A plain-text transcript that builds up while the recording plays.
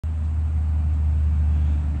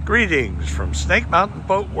Greetings from Snake Mountain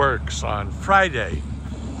Boat Works on Friday,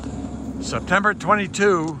 September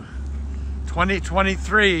 22,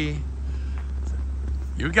 2023.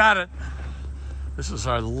 You got it. This is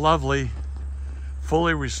our lovely,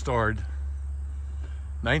 fully restored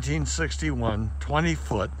 1961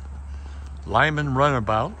 20-foot Lyman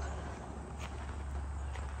Runabout,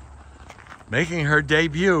 making her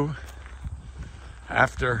debut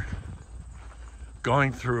after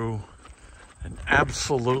going through an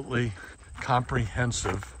absolutely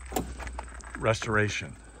comprehensive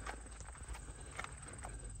restoration.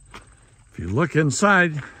 If you look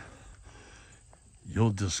inside,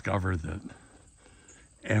 you'll discover that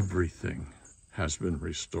everything has been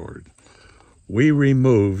restored. We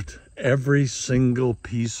removed every single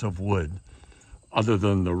piece of wood, other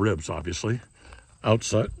than the ribs, obviously,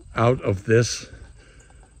 out of this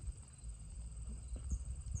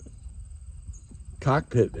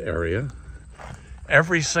cockpit area.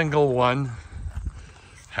 Every single one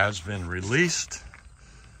has been released,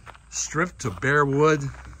 stripped to bare wood,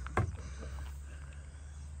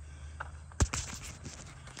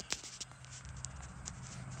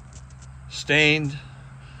 stained,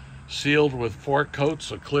 sealed with 4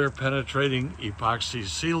 coats of clear penetrating epoxy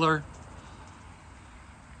sealer,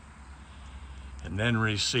 and then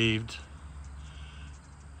received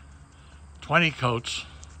 20 coats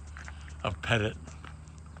of Pettit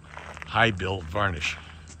high build varnish.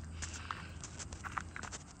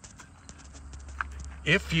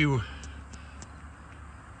 If you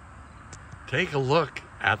take a look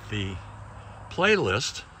at the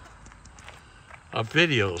playlist of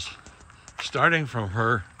videos starting from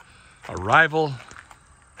her arrival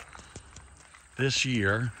this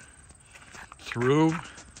year through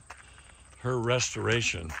her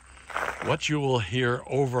restoration, what you will hear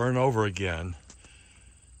over and over again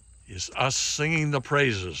is us singing the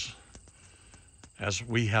praises, as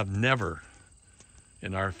we have never,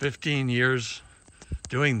 in our 15 years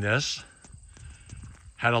doing this,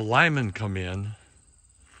 had a Lyman come in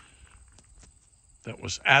that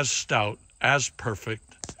was as stout, as perfect,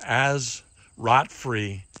 as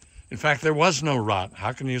rot-free. In fact, there was no rot.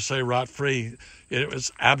 How can you say rot-free? It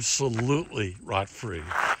was absolutely rot-free.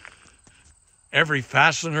 Every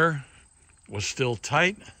fastener was still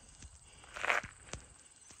tight.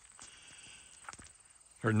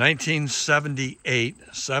 Her 1978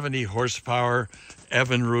 70 horsepower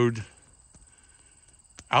Evinrude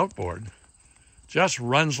outboard just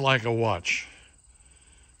runs like a watch,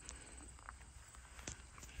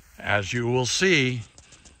 as you will see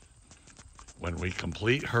when we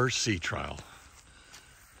complete her sea trial.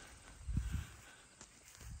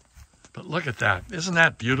 But look at that. Isn't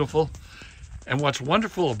that beautiful? And what's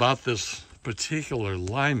wonderful about this particular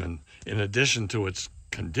Lyman, in addition to its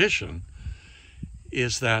condition,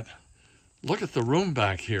 is that look at the room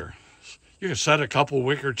back here. You can set a couple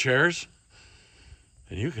wicker chairs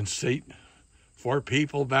and you can seat 4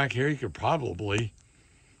 people back here. You could probably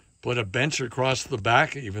put a bench across the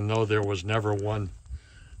back, even though there was never one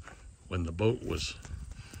when the boat was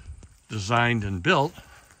designed and built.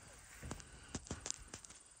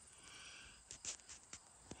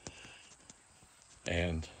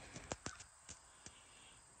 And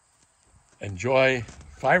enjoy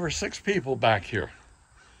 5 or 6 people back here.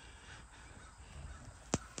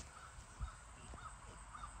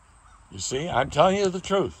 You see, I'm telling you the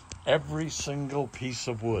truth. Every single piece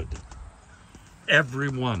of wood, every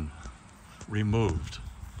one removed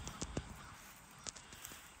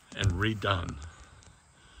and redone.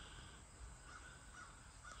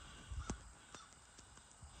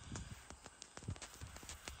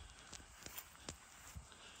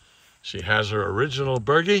 She has her original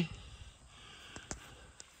bogie.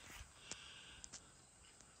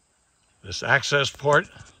 This access port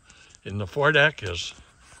in the foredeck is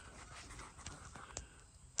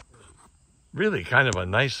really kind of a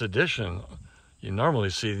nice addition. You normally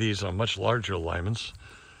see these on much larger Lymans.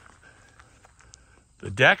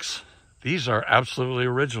 The decks, these are absolutely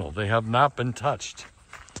original. They have not been touched.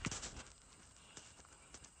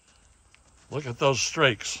 Look at those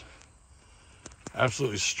strakes.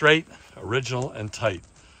 Absolutely straight, original, and tight.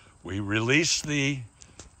 We released the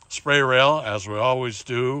spray rail, as we always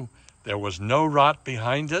do. There was no rot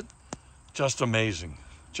behind it. Just amazing.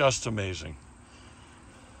 Just amazing.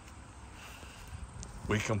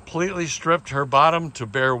 We completely stripped her bottom to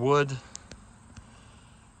bare wood,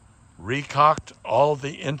 recocked all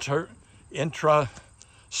the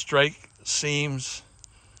intra-strake seams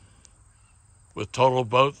with Total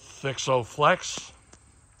Boat Thixo Flex.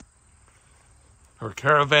 Her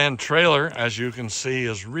Karavan trailer, as you can see,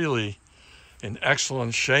 is really in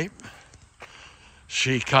excellent shape.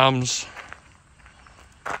 She comes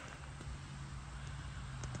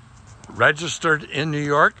registered in New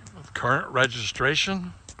York with current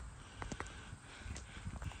registration,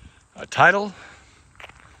 a title,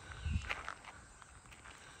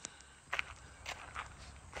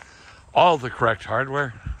 all the correct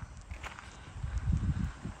hardware.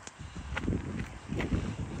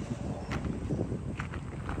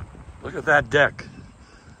 Look at that deck.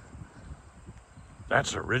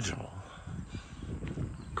 That's original.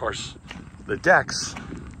 Of course, the decks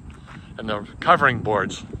and the covering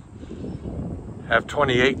boards have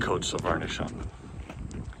 28 coats of varnish on them.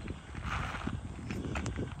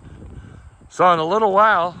 So in a little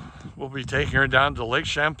while, we'll be taking her down to Lake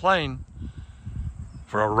Champlain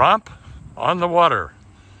for a romp on the water.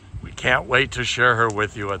 We can't wait to share her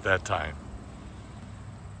with you at that time.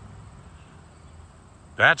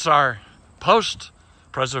 That's our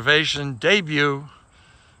post-preservation debut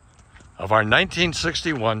of our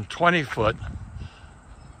 1961 20-foot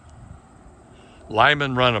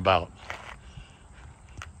Lyman Runabout.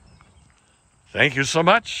 Thank you so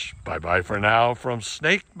much. Bye-bye for now from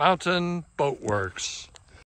Snake Mountain Boat Works.